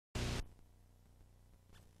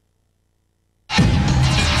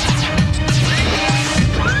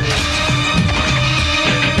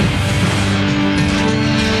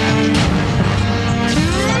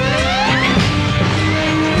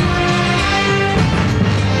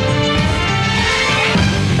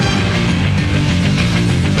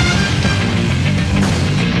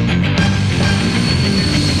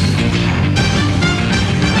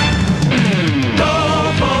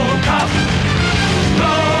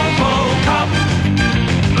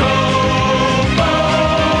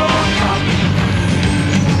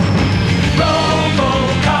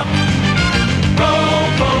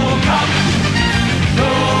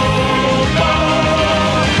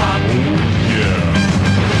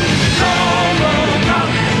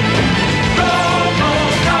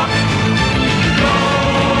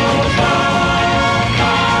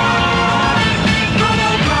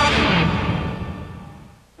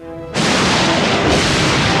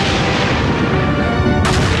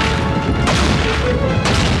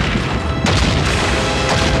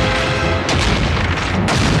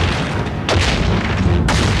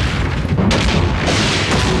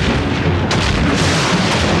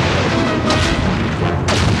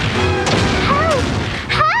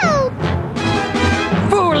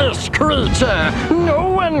creature! No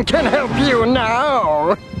one can help you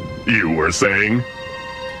now! You were saying?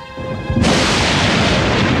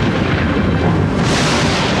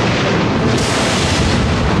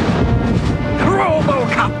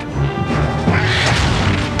 RoboCop!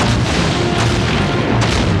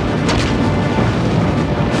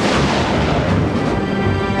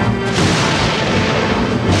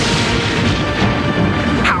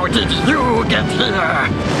 How did you get here?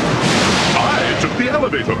 I took the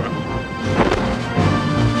elevator.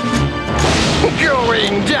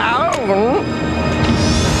 Going down?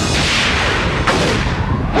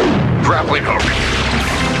 Grappling hook.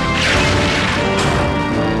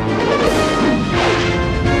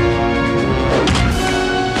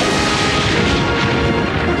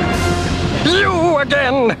 You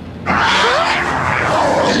again!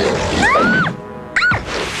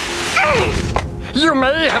 You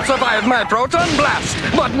may have survived my proton blast,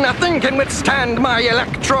 but nothing can withstand my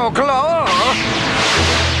electro claw!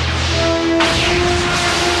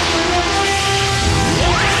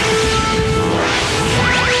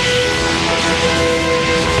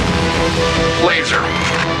 Laser.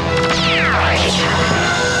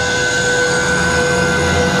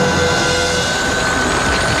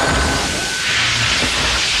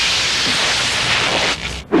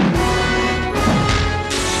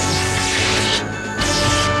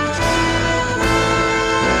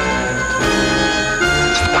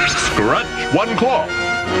 Scrunch one claw.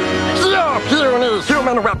 Your puny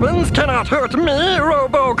human weapons cannot hurt me,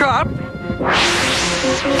 RoboCop!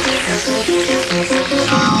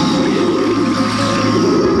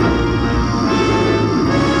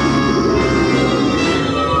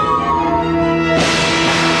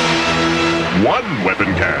 One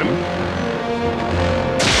weapon can.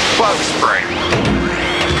 Bug spray.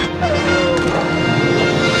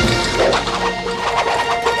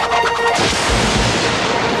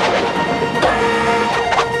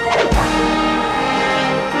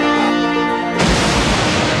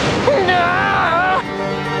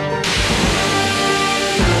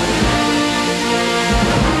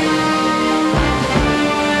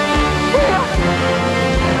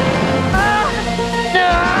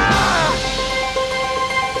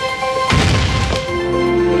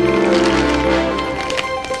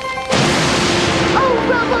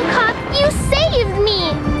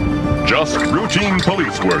 Just routine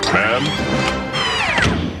police work, ma'am.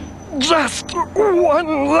 Just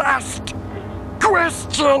one last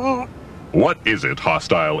question. What is it,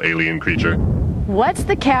 hostile alien creature? What's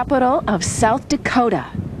the capital of South Dakota?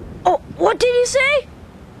 Oh, what did you say?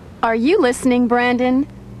 Are you listening, Brandon?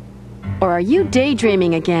 Or are you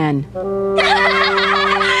daydreaming again?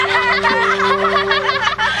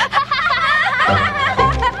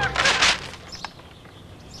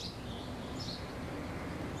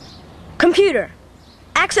 Computer,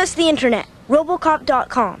 access the internet,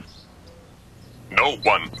 robocop.com. No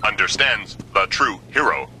one understands the true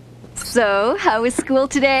hero. So, how was school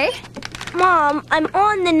today? Mom, I'm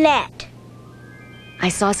on the net. I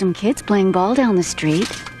saw some kids playing ball down the street.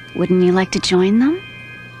 Wouldn't you like to join them?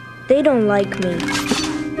 They don't like me.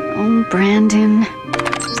 Oh, Brandon.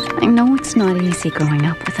 I know it's not easy growing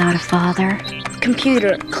up without a father.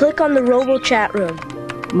 Computer, click on the Robo chat room.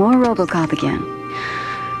 More RoboCop again.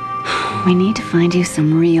 We need to find you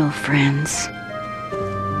some real friends.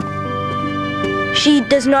 She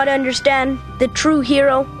does not understand the true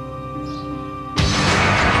hero.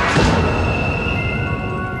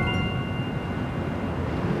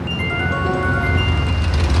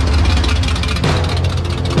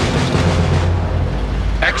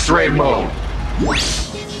 X-ray mode.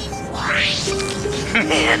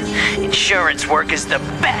 Man, insurance work is the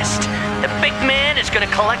best. The big man is gonna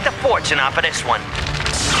collect a fortune off of this one.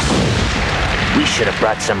 We should have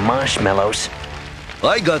brought some marshmallows.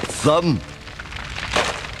 I got some.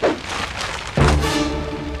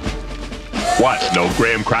 What, no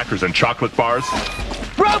graham crackers and chocolate bars?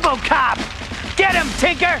 RoboCop! Get him,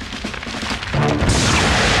 Tinker!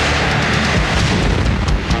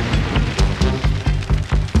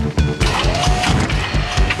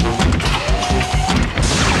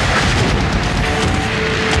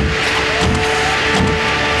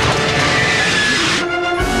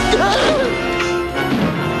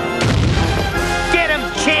 Get him,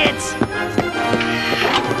 Chance!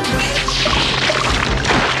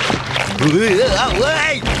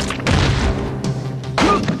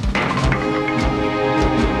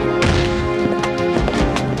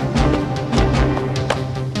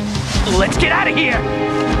 Let's get out of here!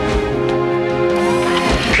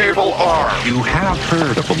 Cable arm. You have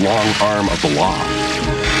heard of the long arm of the law.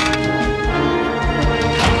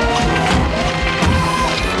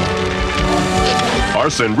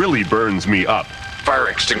 Arson really burns me up. Fire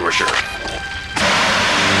extinguisher.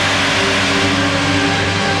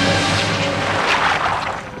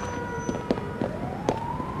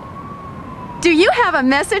 Do you have a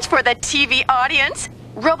message for the TV audience,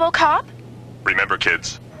 RoboCop? Remember,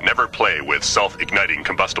 kids, never play with self-igniting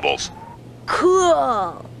combustibles.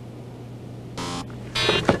 Cool.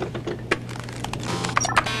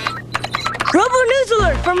 Robo News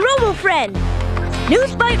Alert from RoboFriend.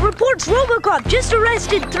 Newsbite reports RoboCop just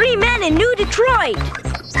arrested 3 men in New Detroit.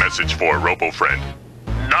 Message for RoboFriend.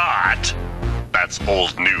 Not! That's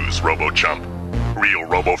old news, RoboChump. Real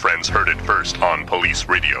RoboFriends heard it first on police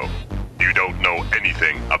radio. You don't know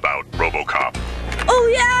anything about RoboCop. Oh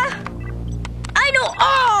yeah? I know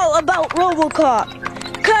all about RoboCop.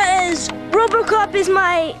 'Cause RoboCop is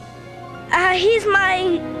my...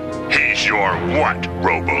 he's your what,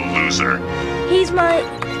 Robo-loser? He's my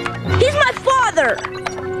father!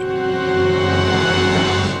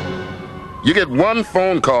 You get one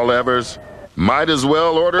phone call, Evers. Might as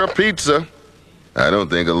well order a pizza. I don't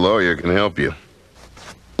think a lawyer can help you.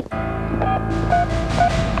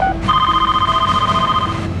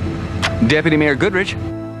 Deputy Mayor Goodrich.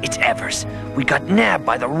 It's Evers. We got nabbed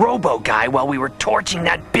by the Robo guy while we were torching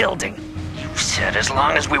that building. You said as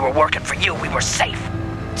long as we were working for you, we were safe.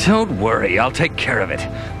 Don't worry, I'll take care of it.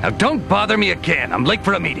 Now don't bother me again. I'm late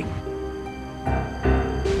for a meeting.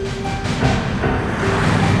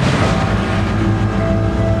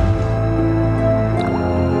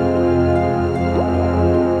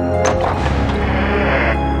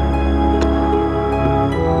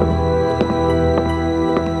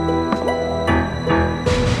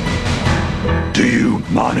 Do you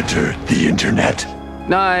monitor the internet?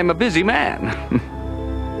 I'm a busy man.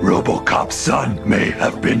 RoboCop's son may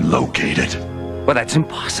have been located. Well, that's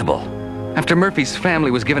impossible. After Murphy's family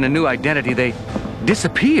was given a new identity, they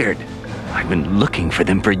disappeared. I've been looking for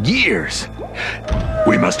them for years.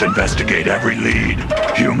 We must investigate every lead.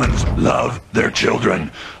 Humans love their children.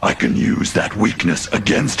 I can use that weakness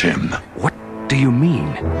against him. What do you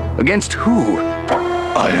mean? Against who?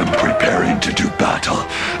 I am preparing to do battle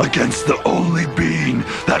against the only being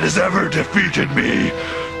that has ever defeated me.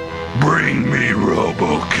 Bring me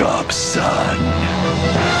RoboCop's son.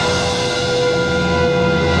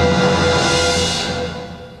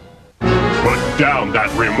 Put down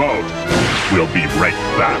that remote. We'll be right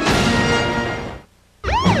back.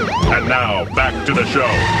 And now, back to the show.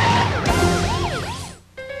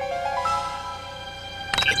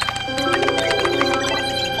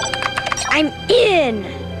 I'm in!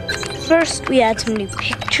 First we add some new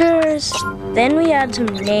pictures, then we add some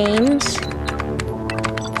names,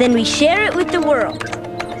 then we share it with the world.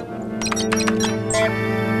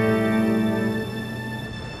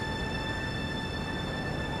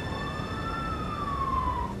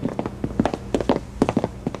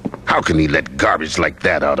 How can he let garbage like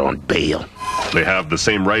that out on bail? They have the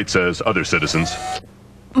same rights as other citizens.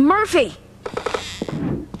 Murphy!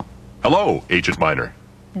 Hello, Agent Minor.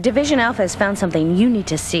 Division Alpha has found something you need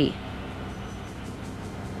to see.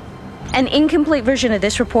 An incomplete version of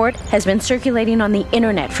this report has been circulating on the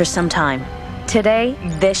internet for some time. Today,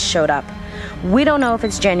 this showed up. We don't know if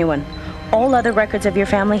it's genuine. All other records of your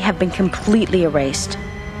family have been completely erased.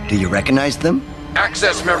 Do you recognize them?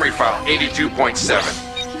 Access memory file 82.7.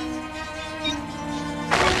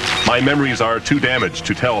 My memories are too damaged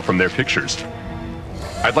to tell from their pictures.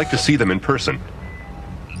 I'd like to see them in person.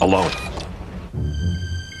 Alone.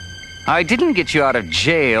 I didn't get you out of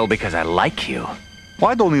jail because I like you.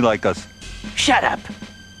 Why don't he like us? Shut up.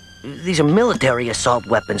 These are military assault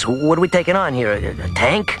weapons. What are we taking on here? A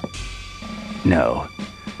tank? No.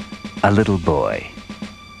 A little boy.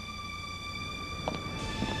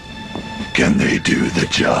 Can they do the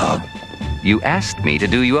job? You asked me to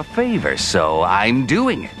do you a favor, so I'm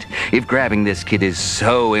doing it. If grabbing this kid is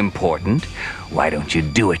so important, why don't you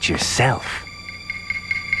do it yourself?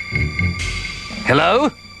 Hello?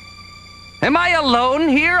 Am I alone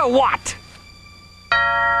here or what?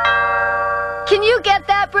 Can you get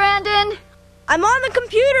that, Brandon? I'm on the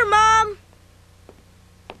computer, Mom!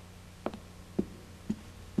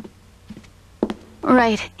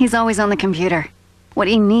 Right, he's always on the computer. What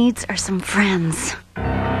he needs are some friends.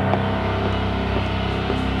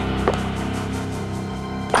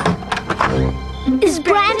 Is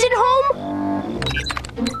Brandon home?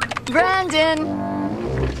 Brandon!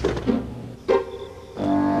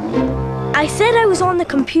 I said I was on the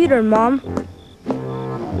computer, Mom.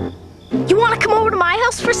 You want to come over to my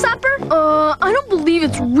house for supper? I don't believe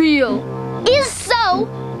it's real. Is so?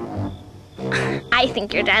 I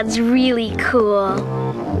think your dad's really cool.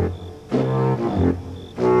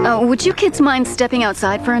 Would you kids mind stepping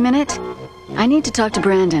outside for a minute? I need to talk to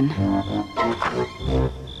Brandon.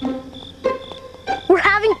 We're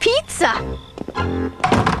having pizza!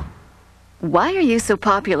 Why are you so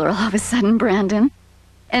popular all of a sudden, Brandon?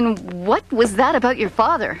 And what was that about your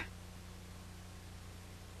father?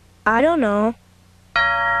 I don't know.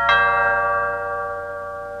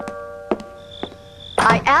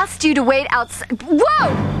 I asked you to wait outside.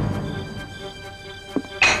 Whoa!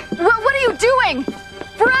 What are you doing?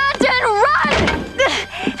 Brandon, run!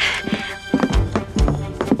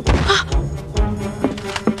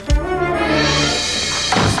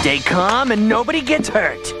 Stay calm and nobody gets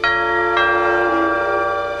hurt.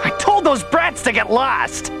 I told those brats to get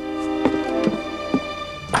lost.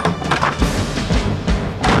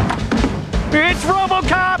 It's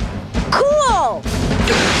RoboCop! Cool!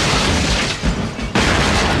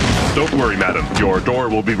 Don't worry, madam. Your door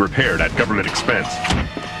will be repaired at government expense.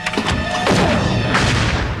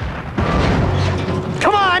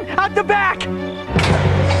 Come on, out the back!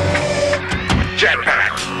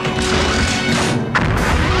 Jetpack!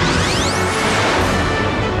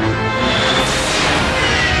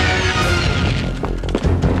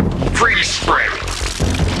 Freeze spray!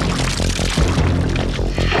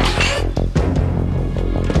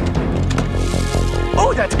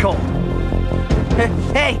 Oh, that's cold.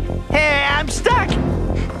 Hey, I'm stuck!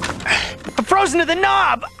 I'm frozen to the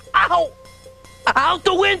knob! Ow! Out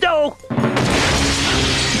the window!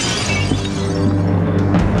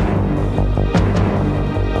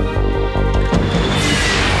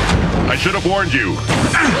 I should have warned you.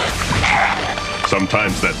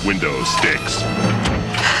 Sometimes that window sticks.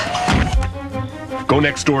 Go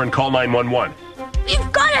next door and call 911.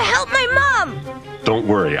 You've got to help my mom! Don't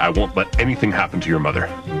worry, I won't let anything happen to your mother.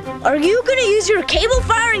 Are you gonna use your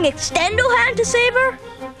cable-firing extendo hand to save her?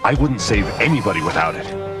 I wouldn't save anybody without it.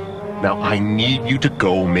 Now, I need you to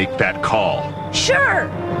go make that call. Sure!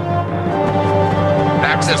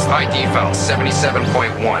 Access ID file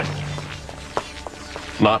 77.1.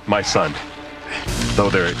 Not my son.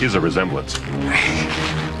 Though there is a resemblance.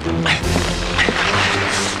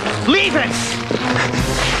 Leave it!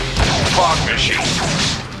 Fog machine.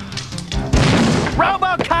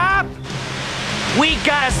 RoboCop! We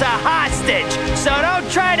got us a hostage, so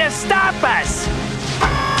don't try to stop us!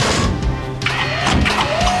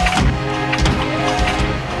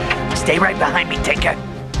 Stay right behind me, Tinker.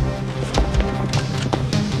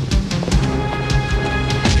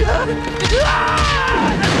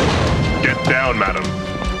 Get down, madam.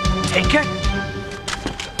 Tinker?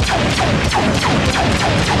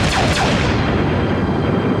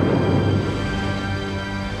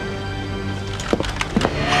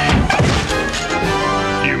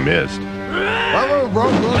 You missed.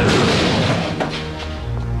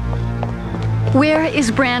 Where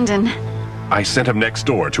is Brandon? I sent him next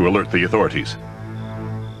door to alert the authorities.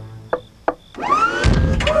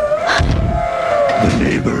 The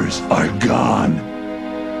neighbors are gone.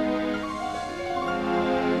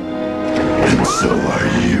 And so are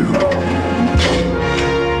you.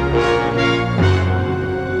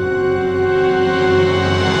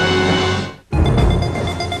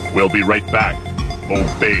 We'll be right back.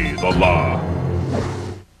 Obey the law.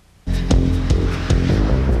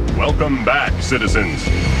 Welcome back, citizens.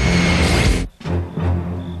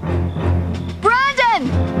 Brandon!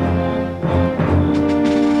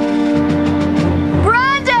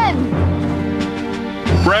 Brandon!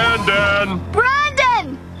 Brandon!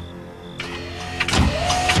 Brandon!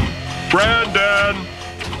 Brandon!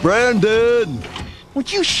 Brandon!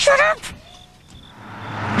 Would you shut up?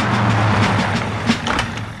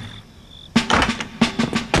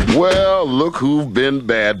 Well, look who've been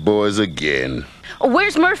bad boys again.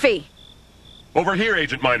 Where's Murphy? Over here,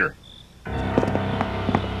 Agent Minor.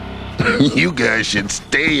 You guys should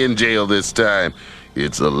stay in jail this time.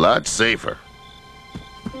 It's a lot safer.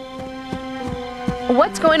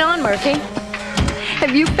 What's going on, Murphy?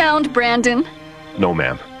 Have you found Brandon? No,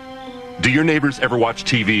 ma'am. Do your neighbors ever watch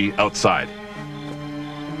TV outside?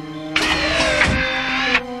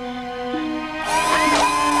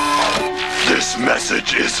 This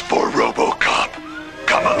message is for RoboCop.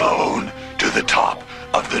 Come alone to the top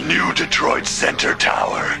of the new Detroit Center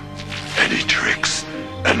Tower. Any tricks,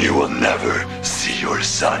 and you will never see your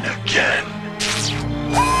son again.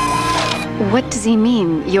 What does he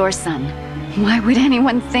mean, your son? Why would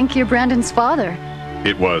anyone think you're Brandon's father?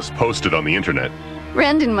 It was posted on the internet.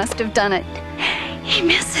 Brandon must have done it. He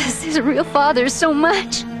misses his real father so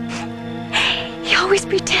much. He always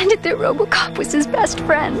pretended that RoboCop was his best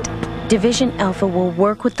friend. Division Alpha will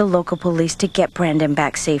work with the local police to get Brandon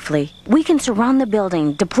back safely. We can surround the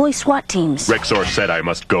building, deploy SWAT teams. Rexor said I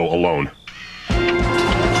must go alone.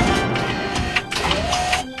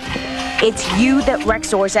 It's you that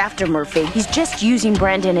Rexor's after, Murphy. He's just using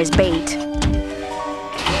Brandon as bait.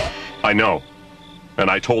 I know. And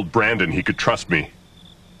I told Brandon he could trust me.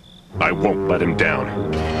 I won't let him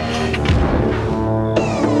down.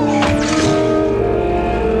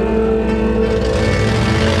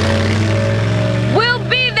 We'll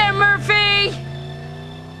be there, Murphy!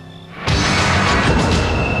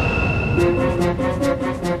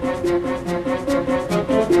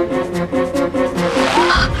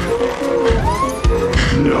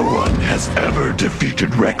 No one has ever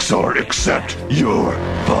defeated Rexor except your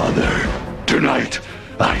father. Tonight,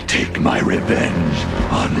 I take my revenge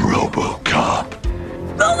on RoboCop.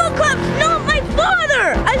 RoboCop's not my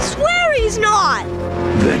father! I swear he's not!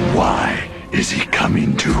 Then why is he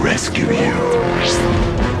coming to rescue you?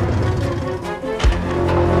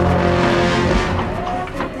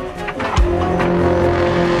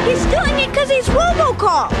 He's doing it because he's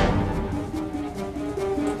RoboCop!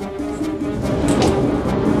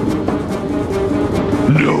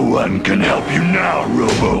 No one can help you now,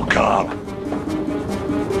 RoboCop.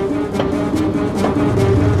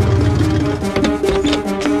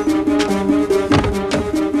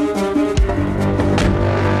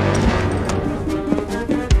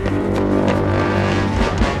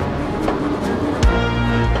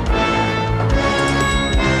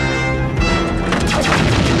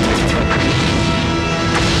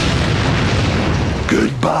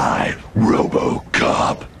 Goodbye,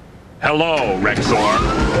 RoboCop. Hello, Rexor.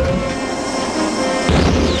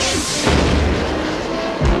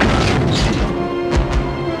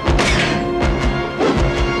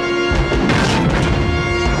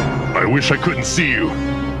 I wish I couldn't see you.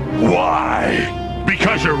 Why?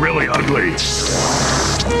 Because you're really ugly.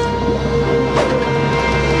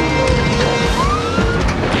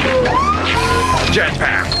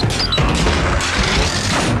 Jetpack.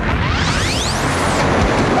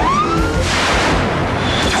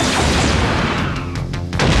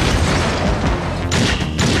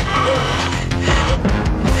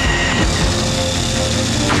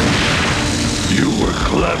 You were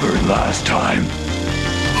clever last time.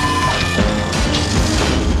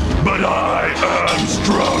 But I am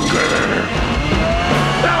stronger.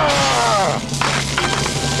 Ah!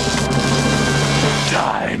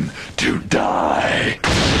 Time to die.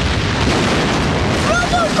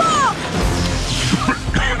 RoboCop!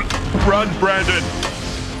 Run, Brandon.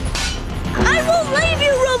 I won't leave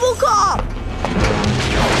you, RoboCop!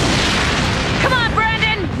 Come on,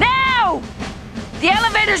 Brandon! Now! The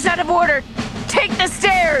elevator's out of order. Take the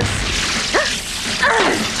stairs.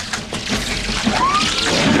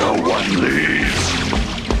 No one leaves.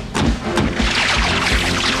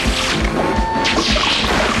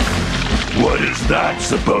 What is that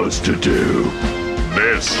supposed to do?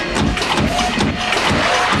 This.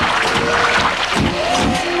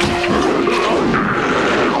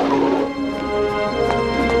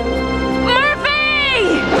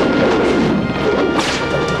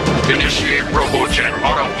 Initiate RoboJet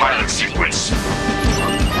autopilot sequence.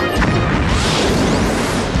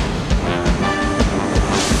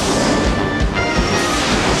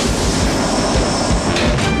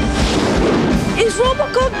 Is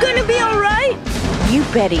RoboCop gonna be alright? You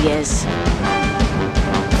bet he is.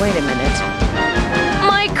 Wait a minute.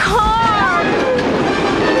 My car!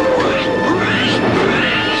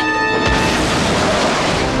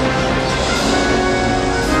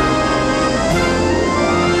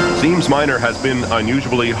 Seems Miner has been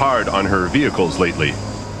unusually hard on her vehicles lately.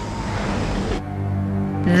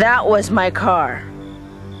 That was my car.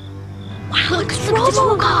 Look, it's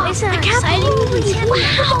RoboCop! Isn't that exciting?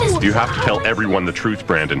 Wow! You have to tell everyone the truth,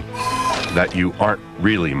 Brandon. That you aren't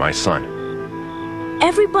really my son.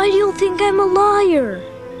 Everybody will think I'm a liar.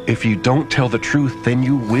 If you don't tell the truth, then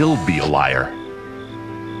you will be a liar.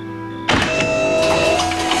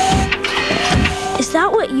 Is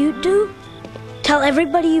that what you do? Tell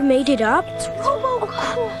everybody you made it up? It's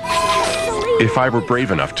RoboCop. If I were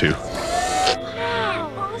brave enough to.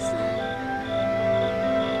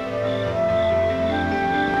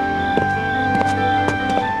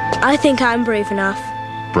 I think I'm brave enough.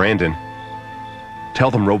 Brandon,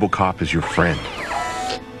 tell them RoboCop is your friend.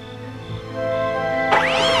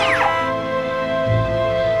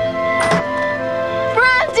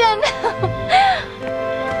 Brandon!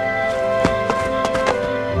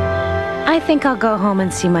 I think I'll go home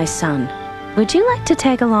and see my son. Would you like to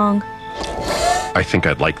tag along? I think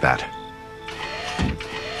I'd like that.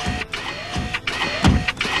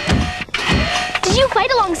 Did you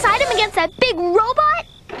fight alongside him against that big robot?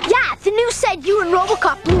 Yeah, the news said you and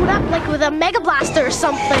RoboCop blew it up like with a Mega Blaster or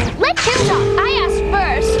something. Let him talk. I asked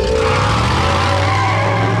first.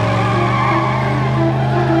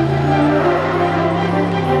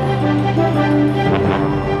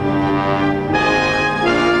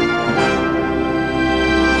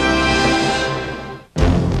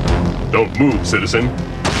 citizen.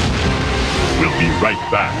 We'll be right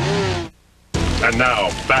back. And now,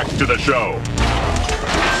 back to the show.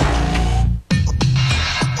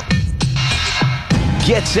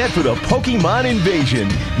 Get set for the Pokemon invasion.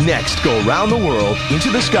 Next, go around the world, into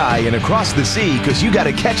the sky, and across the sea, because you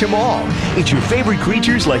gotta catch them all. It's your favorite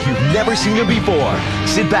creatures like you've never seen them before.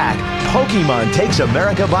 Sit back. Pokemon takes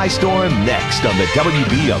America by storm next on the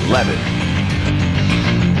WB11.